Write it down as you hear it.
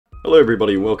Hello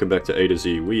everybody, welcome back to A to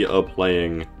Z. We are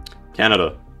playing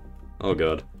Canada. Oh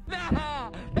god.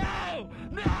 No!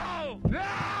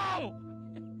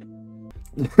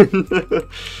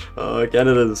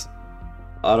 Canada's...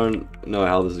 I don't know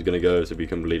how this is gonna go, to be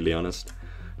completely honest.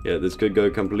 Yeah, this could go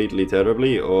completely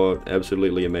terribly or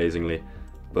absolutely amazingly.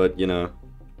 But, you know,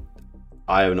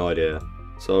 I have no idea.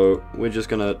 So, we're just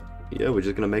gonna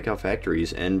make our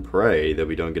factories and pray that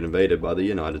we don't get invaded by the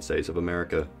United States of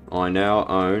America. I now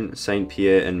own St.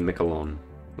 Pierre and Miquelon,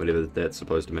 whatever that's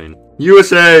supposed to mean.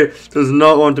 USA does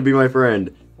not want to be my friend.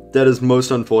 That is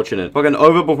most unfortunate. Fucking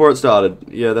over before it started.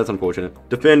 Yeah, that's unfortunate.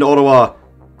 Defend Ottawa.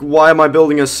 Why am I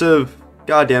building a Civ?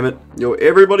 God damn it. Yo,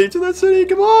 everybody to that city,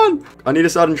 come on! I need to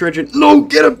start entrenching. No,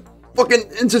 get him! Fucking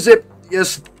intercept!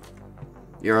 Yes!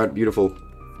 You're right, beautiful.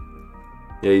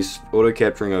 Yeah, he's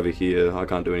auto-capturing over here. I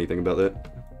can't do anything about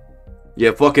that.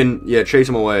 Yeah, fucking... Yeah, chase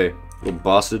him away. Little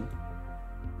bastard.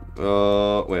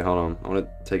 Wait, hold on. I want to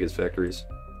take his factories.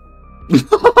 He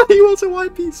wants a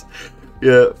white piece.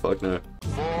 Yeah, fuck no.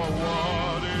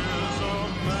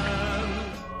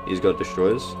 He's got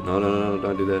destroyers. No,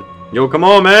 don't do that. Yo, come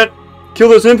on, man! Kill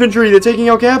those infantry! They're taking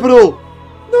our capital!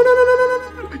 No!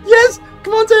 Yes!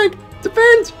 Come on, tank!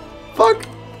 Defend! Fuck!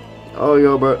 Oh,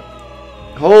 yo, bro.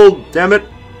 Hold, damn it.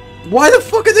 Why the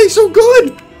fuck are they so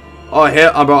good? Oh,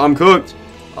 hell, bro, I'm cooked.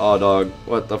 Oh, dog.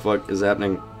 What the fuck is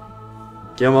happening?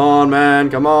 Come on, man.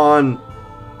 Come on.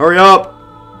 Hurry up.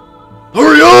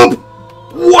 Hurry up!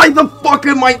 Why the fuck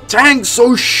are my tanks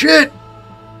so shit?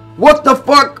 What the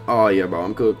fuck? Oh, yeah, bro,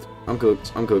 I'm cooked. I'm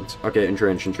cooked. Okay,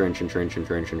 entrench.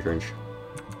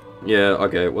 Yeah,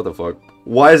 okay, what the fuck?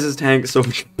 Why is this tank so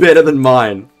much better than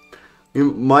mine?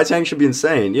 My tank should be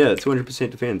insane. Yeah, 200%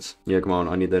 defense. Yeah, come on.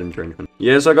 I need that entrenchment.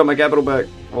 Yes, I got my capital back.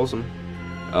 Awesome.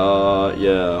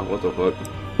 Yeah. What the fuck?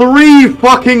 3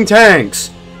 fucking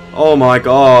tanks! Oh my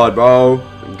god, bro.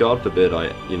 God forbid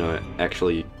I, you know,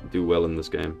 actually do well in this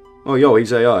game. Oh, yo,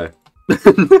 he's AI.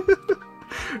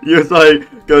 USA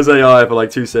goes AI for like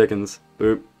 2 seconds.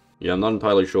 Boop. Yeah, I'm not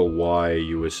entirely sure why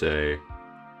USA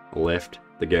left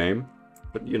the game.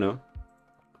 But, you know,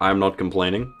 I'm not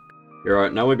complaining.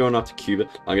 Alright, now we're going after Cuba.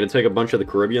 I'm going to take a bunch of the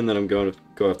Caribbean, then I'm going to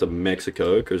go after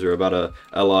Mexico, because they're about to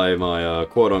ally my,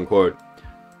 quote-unquote,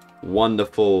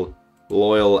 wonderful,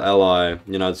 loyal ally,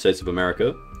 United States of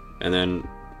America. And then,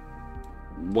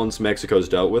 once Mexico's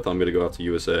dealt with, I'm going to go after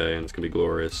USA, and it's going to be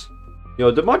glorious. Yo,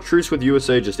 did my truce with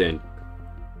USA just end?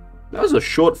 That was a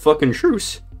short fucking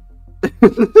truce.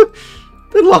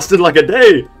 It lasted like a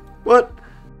day. What?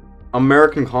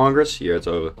 American Congress? Yeah, it's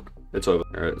over. It's over.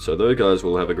 Alright, so those guys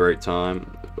will have a great time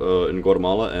in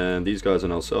Guatemala, and these guys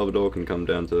in El Salvador can come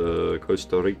down to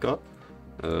Costa Rica.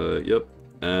 Yep.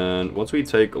 And once we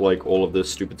take, like, all of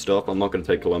this stupid stuff, I'm not going to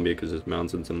take Colombia because there's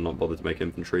mountains and I'm not bothered to make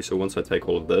infantry, so once I take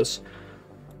all of this,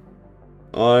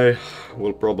 I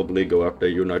will probably go after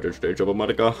United States of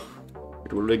America.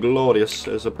 It will be glorious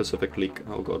as a Pacific leak.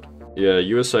 Oh god. Yeah,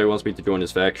 USA wants me to join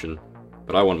his faction,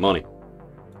 but I want money.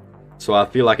 So I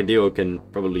feel like a deal can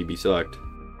probably be sucked.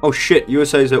 Oh shit,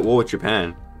 USA's at war with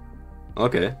Japan.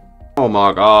 Okay. Oh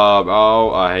my god,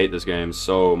 bro. I hate this game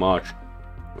so much.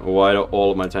 Why do all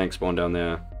of my tanks spawn down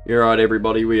there? You're right,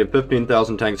 everybody. We have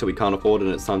 15,000 tanks that we can't afford,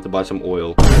 and it's time to buy some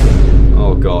oil.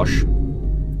 Oh gosh.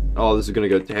 Oh, this is gonna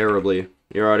go terribly.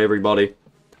 You're right, everybody.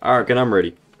 I reckon I'm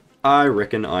ready. I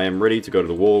reckon I am ready to go to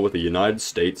the war with the United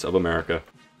States of America.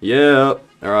 Yeah.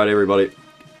 Alright, everybody.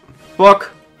 Fuck!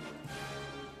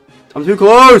 I'm too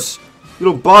close! You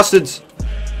little bastards!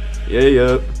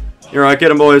 Yeah. You're right,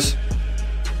 get him, boys.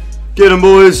 Get him,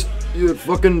 boys! You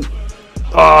fucking...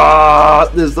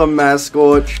 Ah! There's the mass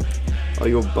scorch. Oh,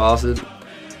 you bastard.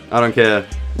 I don't care.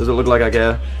 Does it look like I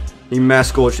care? He mass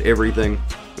scorched everything.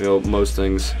 You know, most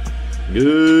things.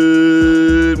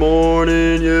 Good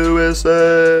morning,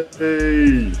 USA!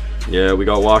 Yeah, we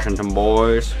got Washington,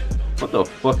 boys. What the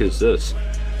fuck is this?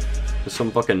 There's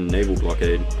some fucking naval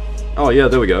blockade. Oh, yeah,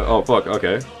 there we go. Oh, fuck,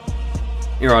 okay.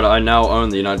 You're right, I now own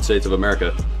the United States of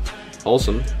America.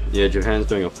 Awesome. Yeah, Japan's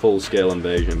doing a full-scale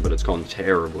invasion, but it's gone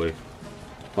terribly.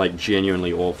 Like,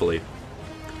 genuinely awfully.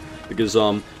 Because,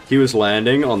 he was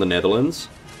landing on the Netherlands,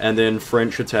 and then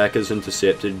French attackers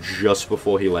intercepted just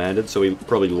before he landed, so he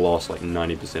probably lost like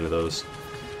 90% of those.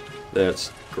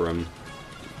 That's grim.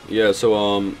 Yeah,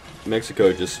 so,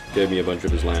 Mexico just gave me a bunch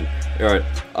of his land. Alright,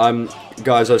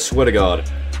 guys, I swear to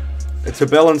God, to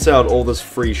balance out all this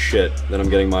free shit that I'm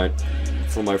getting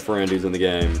from my friend who's in the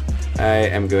game, I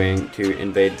am going to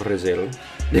invade Brazil.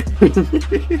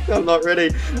 I'm not ready.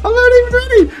 I'm not even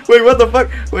ready. Wait, what the fuck?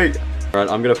 Wait. Alright,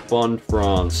 I'm gonna fund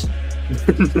France.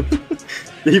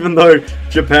 Even though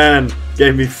Japan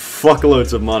gave me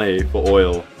fuckloads of money for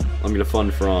oil. I'm gonna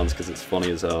fund France because it's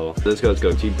funny as hell. This guy's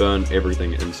go. He burned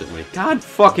everything instantly. God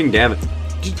fucking damn it!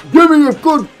 Just give me a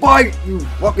good fight, you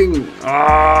fucking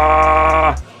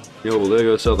ah! Yo, well there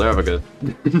goes South Africa.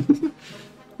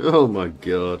 Oh my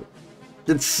god.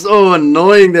 It's so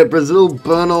annoying that Brazil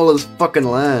burn all his fucking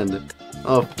land.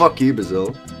 Oh, fuck you,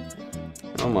 Brazil.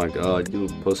 Oh my god, you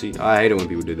little pussy. I hate it when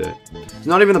people do that. It's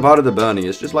not even the part of the burning,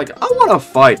 it's just like, I wanna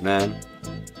fight, man.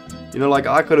 You know, like,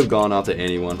 I could have gone after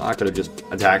anyone. I could have just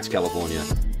attacked California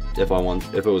if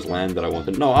it was land that I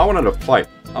wanted. No, I wanted to fight.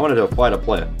 I wanted to fight a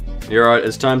player. You're right,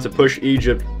 it's time to push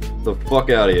Egypt the fuck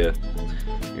out of here.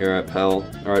 You're right, pal.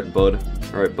 Alright, bud.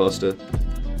 Alright, Buster.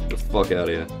 The fuck out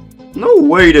of here. No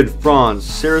way did France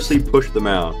seriously push them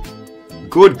out.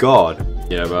 Good god.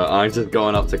 Yeah, but I'm just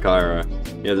going up to Cairo.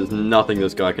 Yeah, there's nothing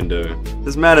this guy can do.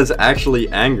 This man is actually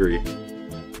angry.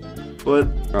 But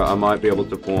I might be able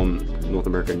to form North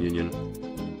American Union.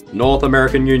 North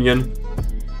American Union!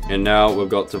 And now we've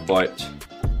got to fight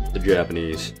the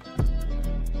Japanese.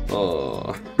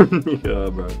 Oh. Yeah,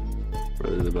 bro. Bro,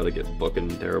 this is about to get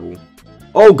fucking terrible.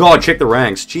 Oh god, check the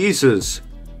ranks. Jesus!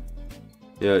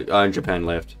 Yeah, Japan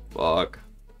left. Fuck.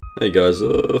 Hey guys,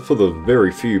 for the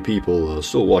very few people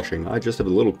still watching, I just have a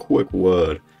little quick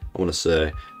word I want to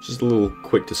say. Just a little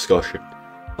quick discussion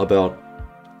about,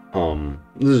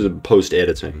 this is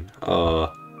post-editing. I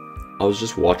was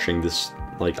just watching this,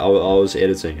 like, I was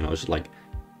editing and I was just like,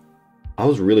 I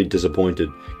was really disappointed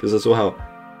because I saw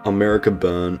how America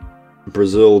burned,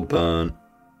 Brazil burned,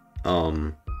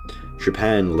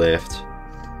 Japan left,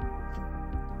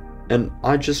 and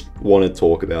I just want to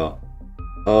talk about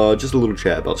just a little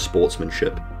chat about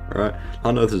sportsmanship, alright?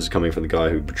 I know this is coming from the guy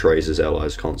who betrays his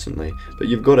allies constantly, but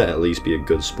you've got to at least be a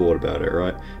good sport about it,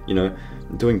 right? You know,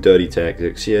 doing dirty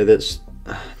tactics, yeah, that's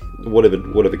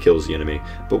whatever kills the enemy.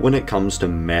 But when it comes to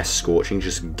mass scorching,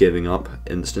 just giving up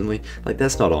instantly, like,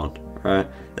 that's not on, right?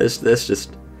 That's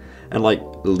just... And, like,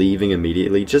 leaving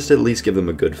immediately, just at least give them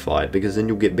a good fight, because then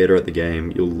you'll get better at the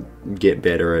game, you'll get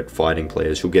better at fighting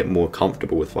players, you'll get more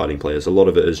comfortable with fighting players. A lot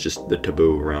of it is just the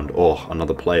taboo around, oh,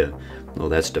 another player. Oh,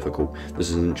 that's difficult. This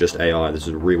isn't just AI, this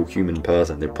is a real human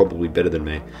person, they're probably better than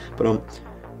me. But,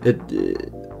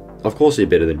 of course they're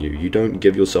better than you. You don't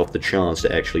give yourself the chance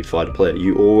to actually fight a player.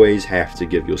 You always have to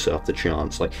give yourself the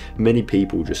chance. Like, many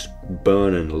people just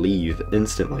burn and leave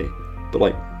instantly. But,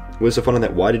 like, where's the fun in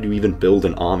that? Why did you even build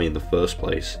an army in the first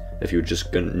place if you're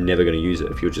just never going to use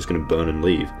it, if you're just going to burn and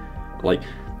leave? Like,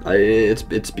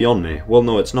 it's beyond me. Well,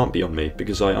 no, it's not beyond me,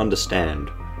 because I understand.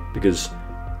 Because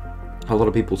a lot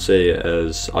of people see it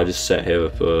as, I just sat here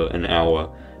for an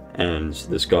hour and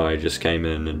this guy just came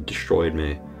in and destroyed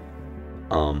me.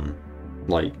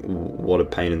 Like, what a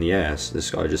pain in the ass. This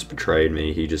guy just betrayed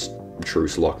me, he just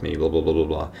truce locked me, blah blah blah blah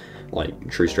blah. Like,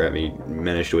 truce strapped me,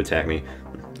 managed to attack me.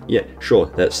 Yeah, sure,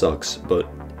 that sucks, but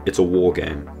it's a war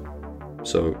game.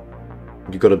 So,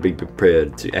 you gotta be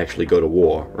prepared to actually go to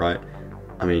war, right?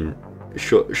 I mean,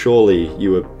 surely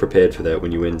you were prepared for that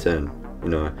when you went in. You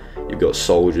know, you've got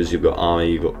soldiers, you've got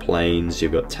army, you've got planes,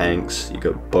 you've got tanks, you've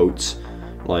got boats.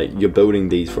 Like, you're building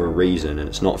these for a reason, and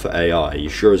it's not for AI. You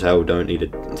sure as hell don't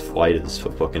need fighters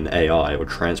for fucking AI or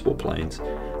transport planes.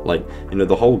 Like, you know,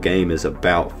 the whole game is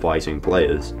about fighting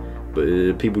players,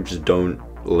 but people just don't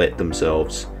let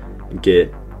themselves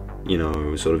get, you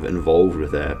know, sort of involved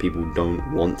with that. People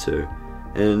don't want to,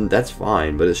 and that's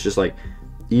fine, but it's just like,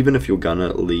 even if you're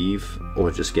gonna leave or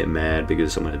just get mad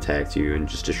because someone attacked you and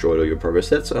just destroyed all your progress,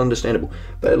 that's understandable,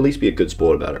 but at least be a good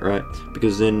sport about it, right?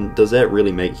 Because then, does that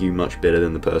really make you much better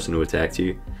than the person who attacked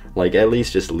you? Like, at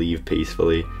least just leave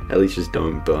peacefully, at least just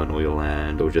don't burn all your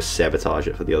land or just sabotage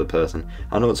it for the other person.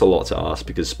 I know it's a lot to ask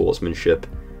because sportsmanship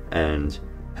and,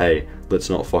 hey, let's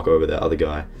not fuck over that other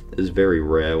guy, is very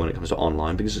rare when it comes to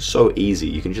online, because it's so easy.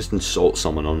 You can just insult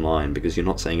someone online because you're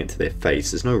not saying it to their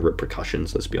face. There's no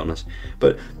repercussions, let's be honest.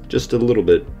 But just a little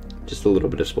bit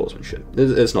of sportsmanship.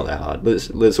 It's not that hard.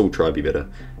 Let's all try to be better.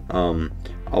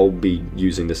 I'll be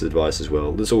using this advice as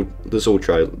well. Let's all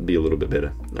try to be a little bit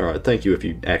better. Alright, thank you if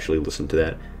you actually listened to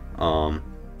that.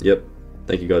 Yep,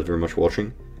 thank you guys very much for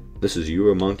watching. This is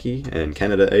Monkey and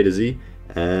Canada A to Z,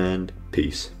 and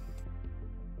peace.